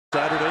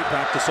Saturday,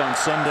 practice on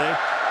Sunday.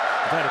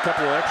 I've had a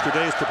couple of extra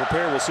days to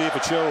prepare. We'll see if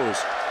it shows.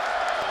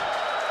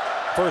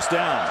 First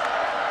down.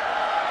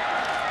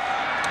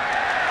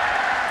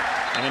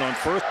 And on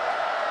first.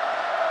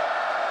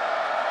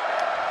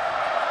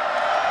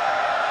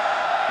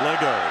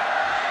 Lego.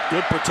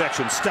 Good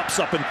protection. Steps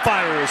up and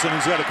fires, and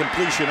he's got a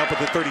completion up at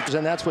the 30.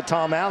 And that's what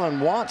Tom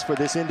Allen wants for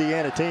this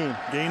Indiana team.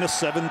 Gain of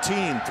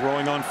 17,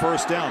 throwing on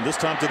first down. This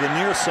time to the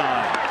near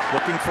side.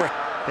 Looking for.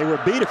 They were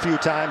beat a few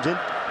times.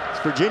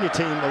 Virginia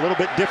team, a little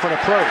bit different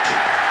approach.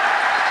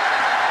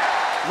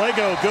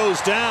 Lego goes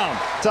down.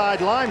 Side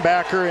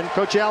linebacker, and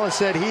Coach Allen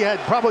said he had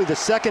probably the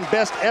second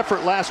best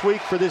effort last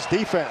week for this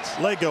defense.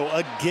 Lego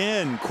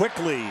again,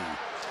 quickly.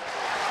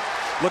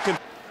 Looking.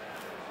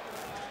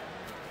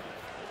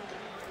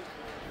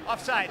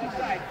 Offside.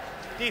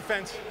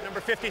 Defense,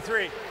 number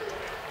 53.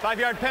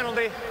 5-yard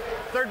penalty,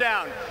 third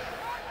down.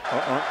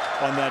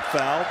 On that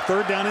foul,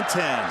 third down and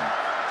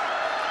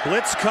 10.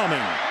 Blitz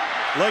coming.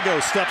 Lego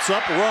steps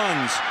up,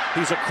 runs.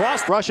 He's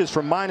across. Rushes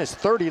from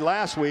 -30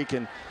 last week,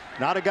 and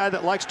not a guy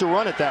that likes to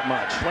run it that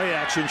much. Play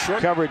action, short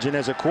coverage, and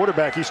as a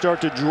quarterback, you start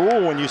to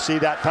drool when you see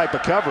that type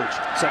of coverage.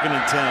 Second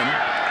and 10.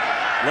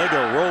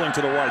 Lego rolling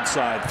to the wide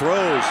side,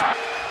 throws.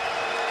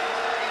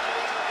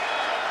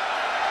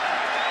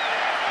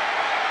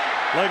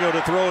 Lego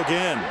to throw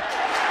again.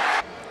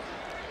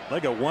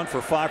 Lego 1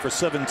 for 5 for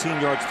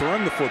 17 yards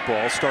throwing the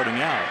football, starting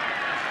out.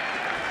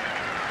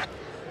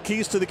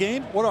 Keys to the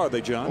game, what are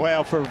they, John?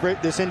 Well, for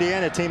this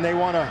Indiana team, they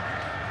want to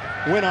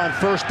win on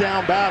first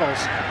down battles.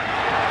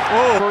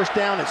 Oh. First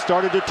down, it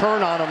started to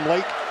turn on them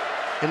late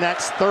in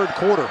that third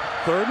quarter.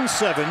 3rd and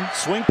 7,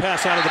 swing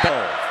pass out of the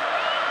ball.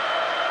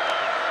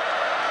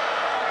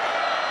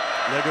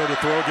 Lego to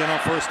throw again on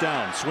first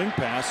down. Swing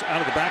pass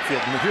out of the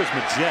backfield, and here's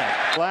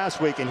Majette.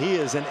 Last week, and he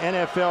is an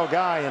NFL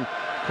guy, and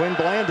Quinn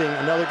Blanding,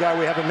 another guy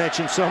we haven't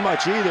mentioned so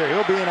much either.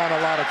 He'll be in on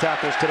a lot of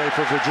tackles today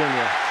for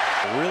Virginia.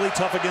 Really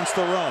tough against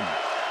the run.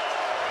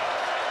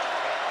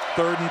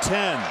 3rd and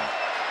 10.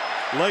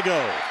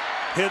 Lego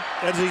hit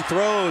as he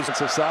throws. It's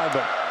a side,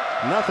 but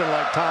nothing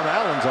like Tom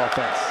Allen's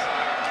offense.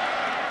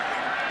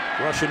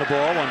 Rushing the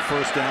ball on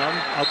first down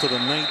out to the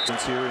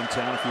 19th here in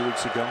town a few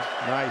weeks ago.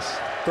 Nice.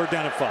 3rd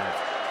down and 5.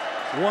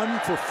 1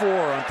 for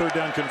 4 on third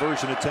down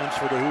conversion attempts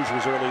for the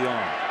Hoosiers early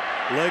on.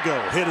 Lego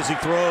hit as he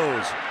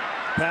throws.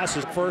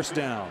 Passes first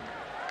down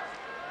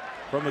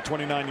from the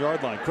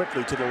 29-yard line.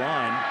 Quickly to the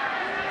line.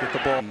 Get the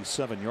ball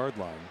 7-yard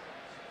line.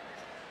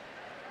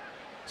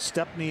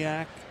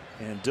 Stepniak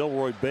and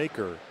Dilroy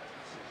Baker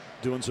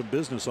doing some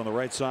business on the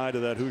right side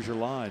of that Hoosier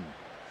line.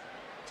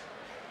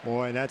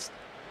 Boy, that's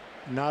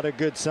not a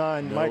good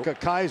sign. No. Micah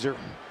Kiser.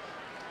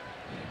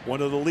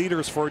 One of the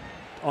leaders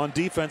on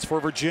defense for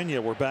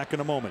Virginia. We're back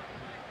in a moment.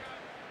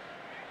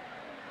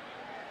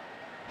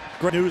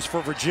 Great news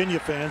for Virginia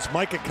fans.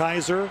 Micah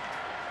Kiser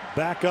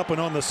back up and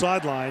on the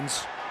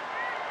sidelines.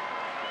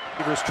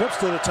 Rivers trips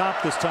to the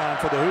top this time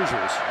for the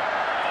Hoosiers.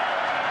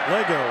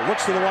 Lego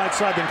looks to the wide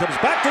side, then comes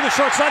back to the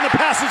short side, and the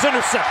pass is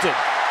intercepted.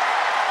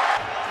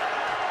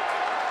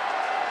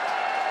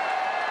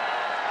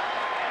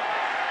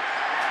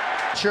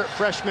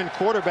 Freshman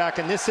quarterback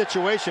in this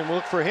situation, we'll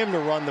look for him to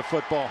run the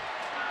football.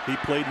 He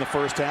played in the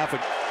first half.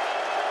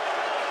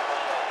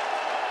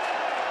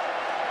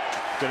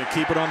 Going to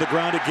keep it on the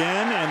ground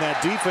again, and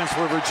that defense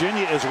for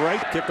Virginia is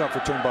right. Kickoff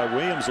return by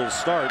Williams will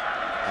start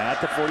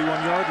at the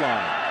 41-yard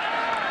line.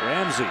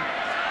 Ramsey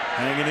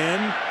hanging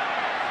in.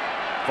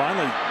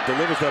 Finally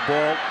delivers that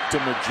ball to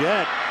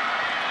Majette.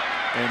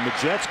 And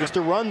Majette's going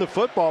to run the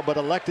football, but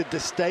elected to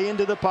stay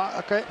into the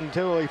pocket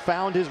until he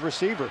found his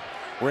receiver.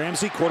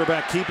 Ramsey,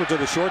 quarterback keeper to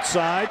the short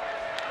side.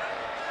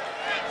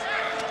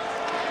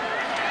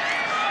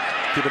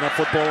 Keeping that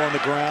football on the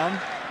ground.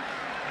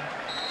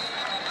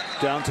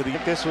 Down to the.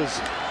 This was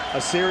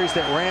a series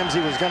that Ramsey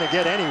was going to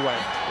get anyway.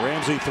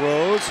 Ramsey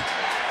throws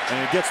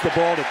and gets the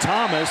ball to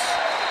Thomas.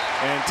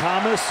 And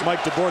Thomas,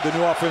 Mike DeBoer, the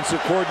new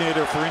offensive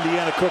coordinator for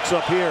Indiana, cooks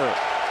up here.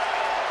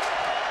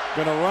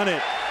 Going to run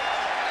it.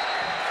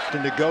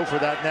 And to go for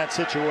that in that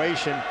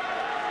situation.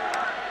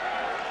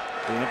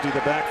 They empty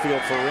the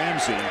backfield for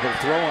Ramsey. He'll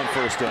throw on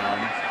first down.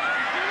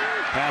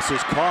 Pass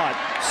is caught.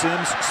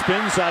 Sims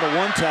spins out of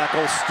one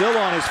tackle, still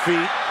on his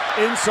feet.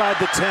 Inside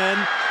the 10,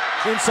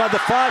 inside the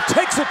 5,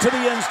 takes it to the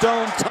end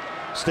zone.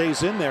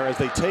 Stays in there as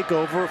they take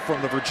over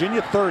from the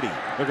Virginia 30.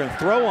 They're going to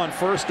throw on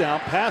first down.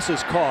 Pass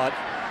is caught.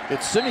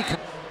 It's Simi.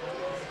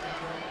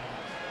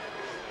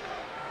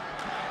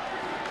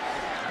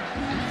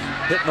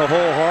 Hitting the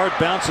hole hard,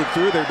 bouncing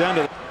through. They're down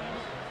to.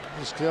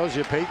 This tells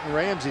you Peyton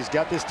Ramsey's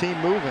got this team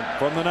moving.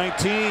 From the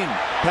 19,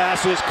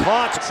 pass is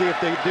caught. Let's see if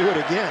they do it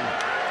again.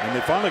 And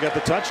they finally got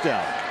the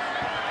touchdown.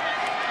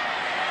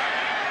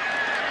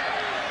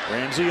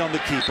 Ramsey on the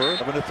keeper.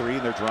 7-3,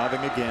 and they're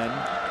driving again.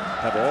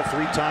 Have all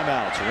 3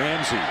 timeouts.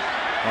 Ramsey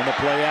on the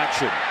play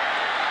action.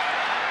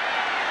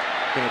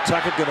 Going to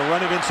tuck it, going to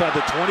run it inside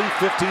the 20,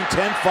 15,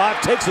 10,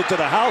 5. Takes it to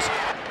the house.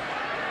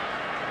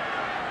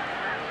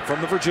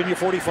 From the Virginia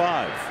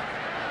 45.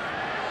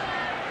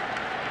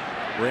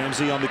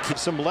 Ramsey on the key.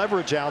 Some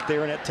leverage out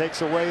there, and it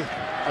takes away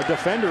a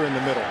defender in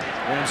the middle.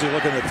 Ramsey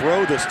looking to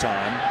throw this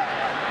time.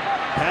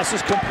 Pass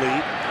is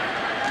complete.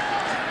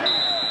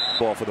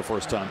 Ball for the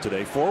first time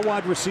today. 4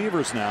 wide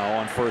receivers now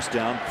on first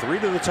down. 3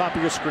 to the top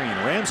of your screen.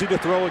 Ramsey to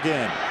throw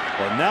again.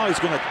 Well, now he's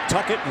going to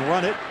tuck it and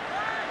run it.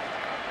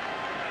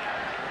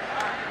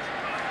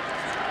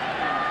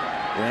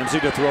 Ramsey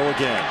to throw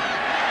again.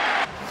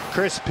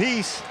 Chris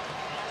Peace,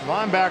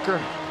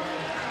 linebacker,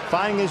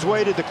 finding his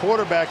way to the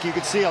quarterback. You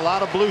could see a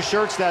lot of blue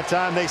shirts that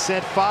time. They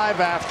sent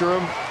 5 after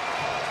him.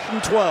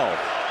 12.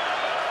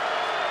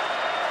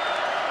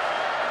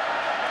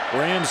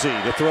 Ramsey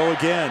to throw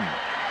again.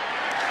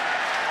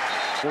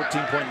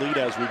 14-point lead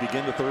as we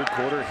begin the third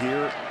quarter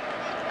here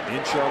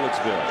in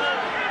Charlottesville.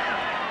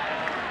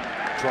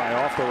 Try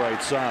off the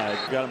right side.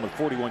 Got him with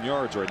 41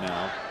 yards right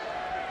now.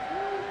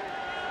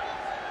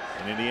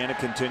 And Indiana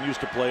continues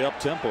to play up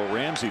tempo.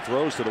 Ramsey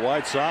throws to the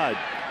wide side.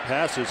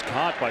 Pass is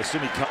caught by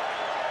Simi.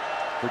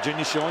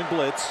 Virginia showing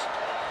blitz.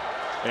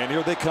 And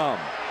here they come.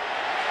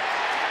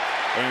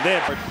 And they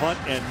have a punt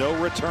and no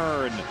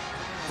return.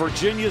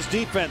 Virginia's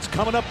defense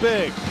coming up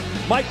big.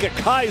 Micah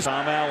Kiser.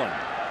 Tom Allen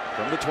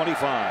from the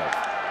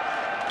 25.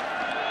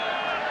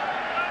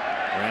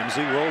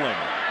 Ramsey rolling.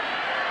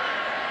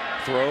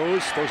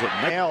 Throws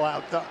it.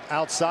 Nail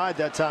outside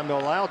that time to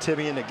allow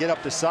Timian to get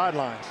up the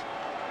sidelines.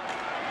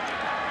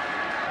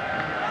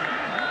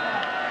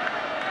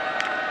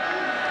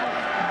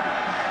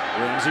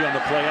 Ramsey on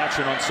the play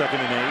action on 2nd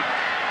and 8.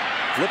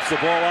 Flips the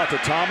ball out to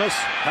Thomas.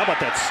 How about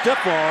that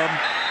stiff arm?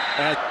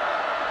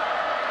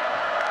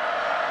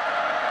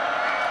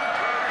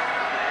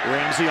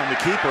 Ramsey on the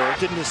keeper.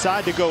 Didn't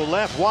decide to go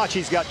left. Watch,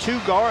 he's got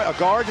a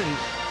guard and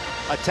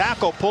a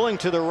tackle pulling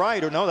to the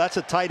right. Or no, that's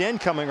a tight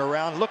end coming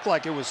around. Looked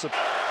like it was.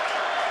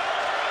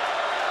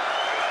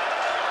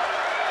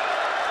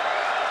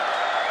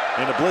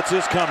 And a blitz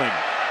is coming.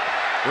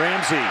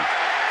 Ramsey.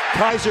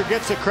 Kiser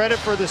gets the credit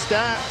for the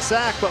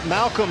sack, but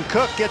Malcolm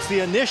Cook gets the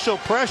initial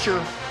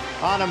pressure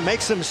on him,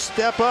 makes him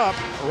step up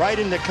right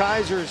into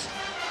Kiser's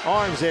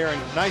arms there,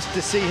 and nice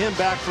to see him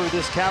back for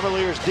this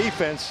Cavaliers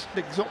defense.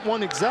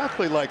 One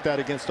exactly like that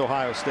against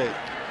Ohio State.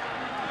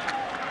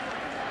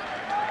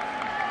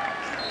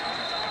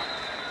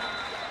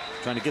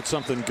 Trying to get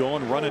something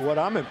going, running. What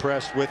I'm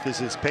impressed with is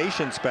his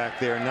patience back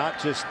there,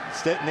 not just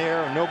sitting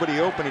there and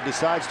nobody open. He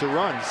decides to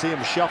run. See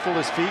him shuffle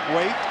his feet,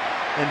 wait,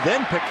 and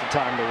then pick the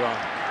time to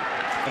run.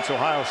 It's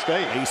Ohio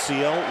State.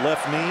 ACL,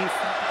 left knee,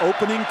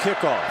 opening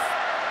kickoff.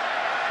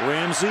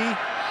 Ramsey,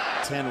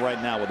 10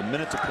 right now with a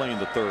minute to play in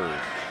the third.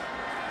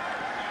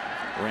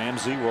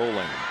 Ramsey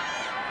rolling.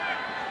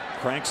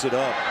 Cranks it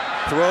up.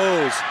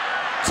 Throws.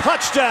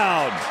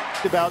 Touchdown!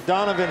 About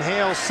Donovan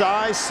Hale's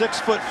size,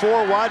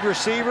 6'4" wide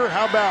receiver.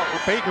 How about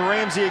Peyton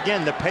Ramsey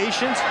again? The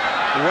patience,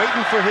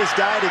 waiting for his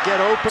guy to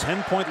get open.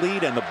 10-point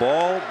lead and the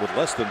ball with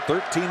less than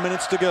 13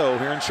 minutes to go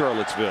here in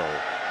Charlottesville.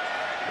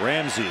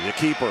 Ramsey, the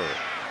keeper.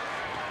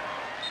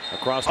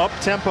 Across. Up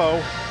tempo.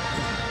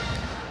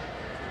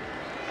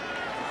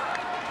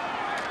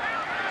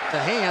 The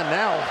hand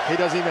now, he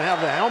doesn't even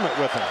have the helmet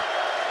with him.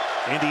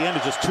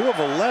 Indiana just 2 of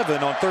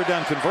 11 on third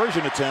down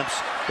conversion attempts,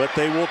 but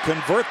they will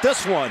convert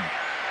this one.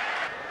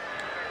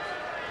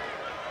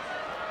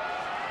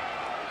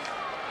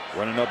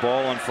 Running a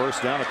ball on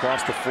first down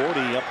across the 40.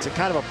 Up to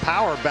kind of a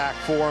power back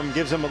for him,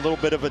 gives him a little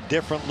bit of a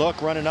different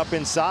look running up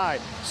inside.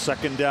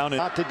 2nd down.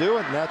 Not to do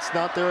it, and that's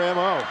not their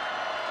MO.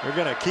 They're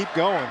going to keep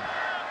going.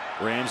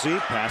 Ramsey,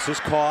 pass is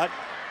caught.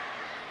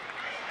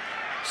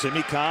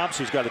 Simi Cobbs,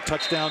 who's got a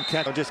touchdown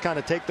catch. Just kind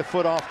of take the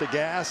foot off the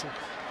gas.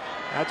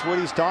 That's what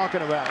he's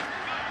talking about.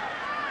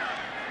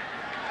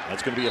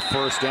 That's going to be a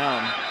first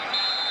down.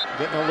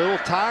 Getting a little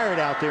tired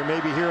out there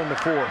maybe here in the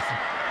 4th.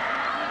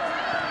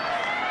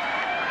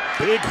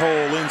 Big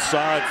hole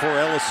inside for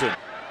Ellison.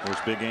 There's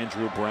big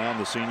Andrew Brown,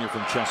 the senior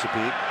from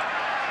Chesapeake.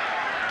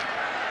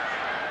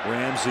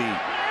 Ramsey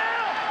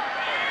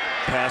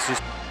passes.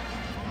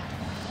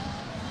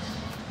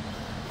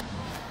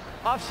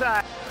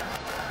 Offside.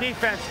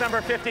 Defense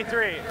number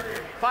 53.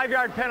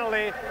 5-yard penalty.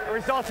 It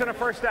results in a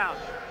first down.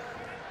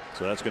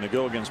 So that's going to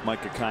go against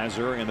Micah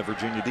Kiser and the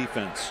Virginia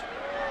defense.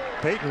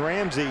 Peyton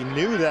Ramsey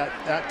knew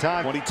that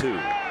time. 22. Going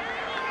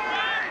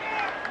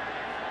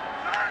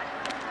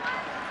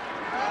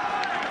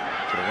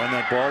to run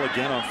that ball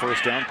again on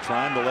first down,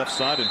 trying the left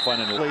side and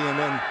finding it. And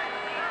then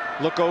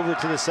look over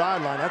to the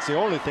sideline. That's the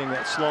only thing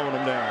that's slowing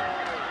him down.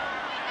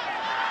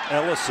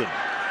 Ellison,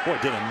 boy,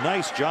 did a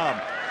nice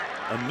job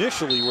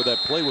initially where that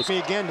play was.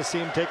 Again to see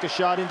him take a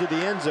shot into the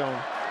end zone.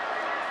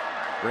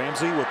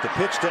 Ramsey with the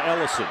pitch to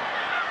Ellison.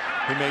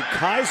 He made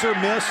Kiser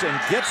miss and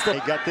gets the. He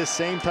got this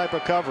same type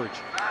of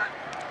coverage.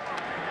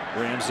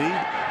 Ramsey,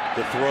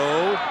 the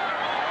throw,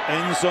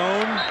 end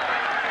zone.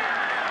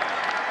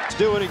 Let's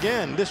do it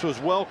again. This was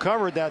well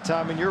covered that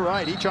time, and you're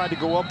right. He tried to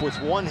go up with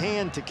one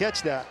hand to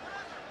catch that.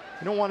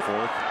 You don't want.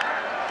 Fourth.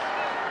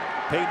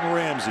 Peyton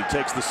Ramsey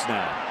takes the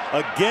snap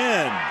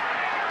again.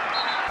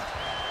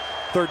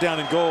 3rd down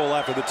and goal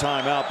after the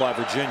timeout by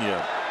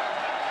Virginia.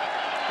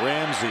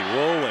 Ramsey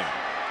rolling.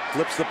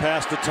 Flips the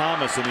pass to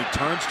Thomas, and he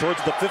turns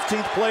towards the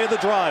 15th play of the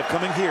drive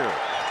coming here.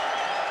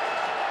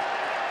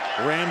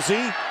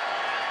 Ramsey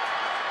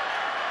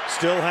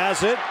still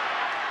has it.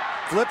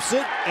 Flips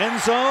it. End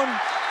zone.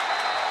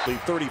 The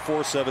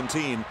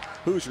 34-17.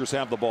 Hoosiers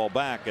have the ball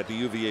back at the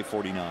UVA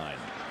 49.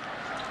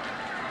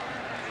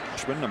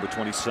 Number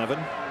 27.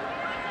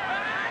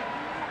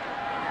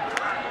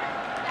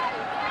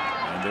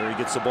 And there he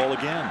gets the ball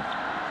again.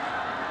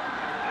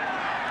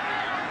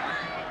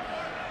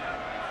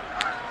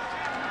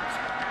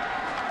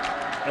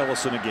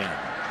 Ellison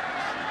again.